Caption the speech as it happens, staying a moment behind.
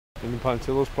in the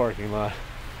Pontillo's parking lot.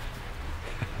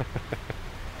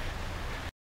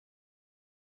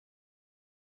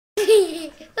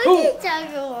 What is Doug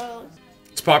Marone?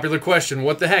 It's a popular question.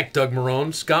 What the heck, Doug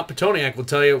Marone? Scott Petoniak will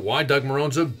tell you why Doug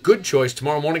Marone's a good choice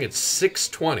tomorrow morning at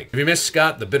 6:20. If you miss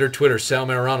Scott, the bitter Twitter, Sal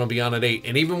Maron will be on at 8.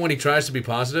 And even when he tries to be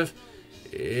positive,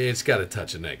 it's got a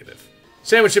touch of negative.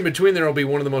 Sandwiched in between there will be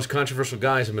one of the most controversial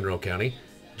guys in Monroe County,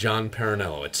 John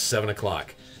Parinello, at 7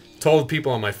 o'clock. Told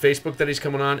people on my Facebook that he's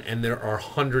coming on, and there are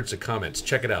hundreds of comments.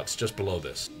 Check it out. It's just below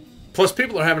this. Plus,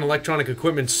 people are having electronic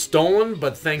equipment stolen,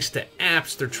 but thanks to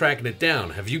apps, they're tracking it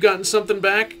down. Have you gotten something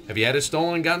back? Have you had it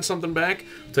stolen and gotten something back?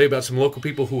 I'll tell you about some local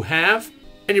people who have,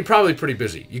 and you're probably pretty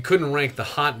busy. You couldn't rank the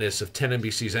hotness of 10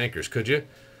 NBC's anchors, could you?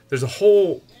 There's a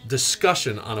whole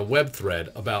discussion on a web thread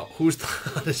about who's the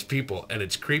hottest people, and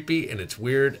it's creepy and it's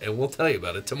weird, and we'll tell you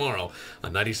about it tomorrow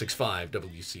on 96.5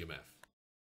 WCMF.